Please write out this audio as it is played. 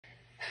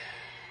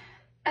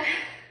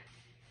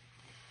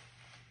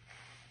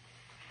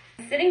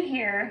sitting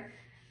here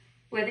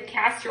with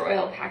castor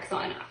oil packs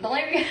on. The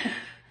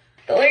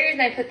only reason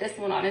I put this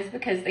one on is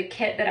because the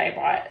kit that I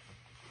bought.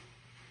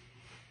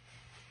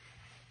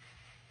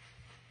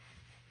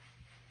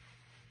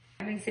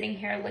 I've been sitting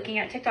here looking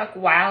at TikTok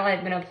while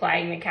I've been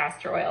applying the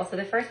castor oil. So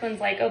the first one's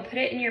like, oh, put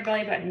it in your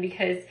belly button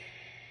because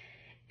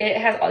it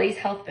has all these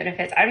health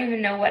benefits. I don't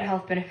even know what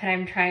health benefit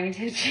I'm trying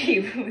to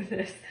achieve with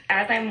this.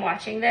 As I'm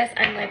watching this,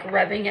 I'm like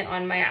rubbing it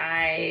on my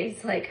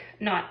eyes, like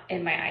not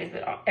in my eyes,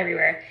 but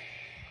everywhere.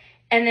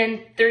 And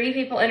then 3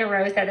 people in a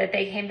row said that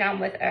they came down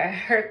with a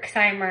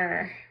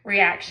Herxheimer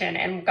reaction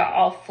and got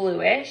all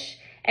flu-ish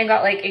and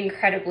got like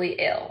incredibly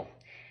ill.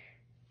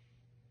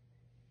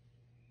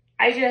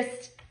 I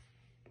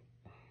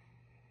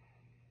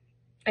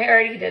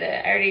already did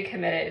it. I already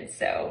committed,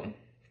 so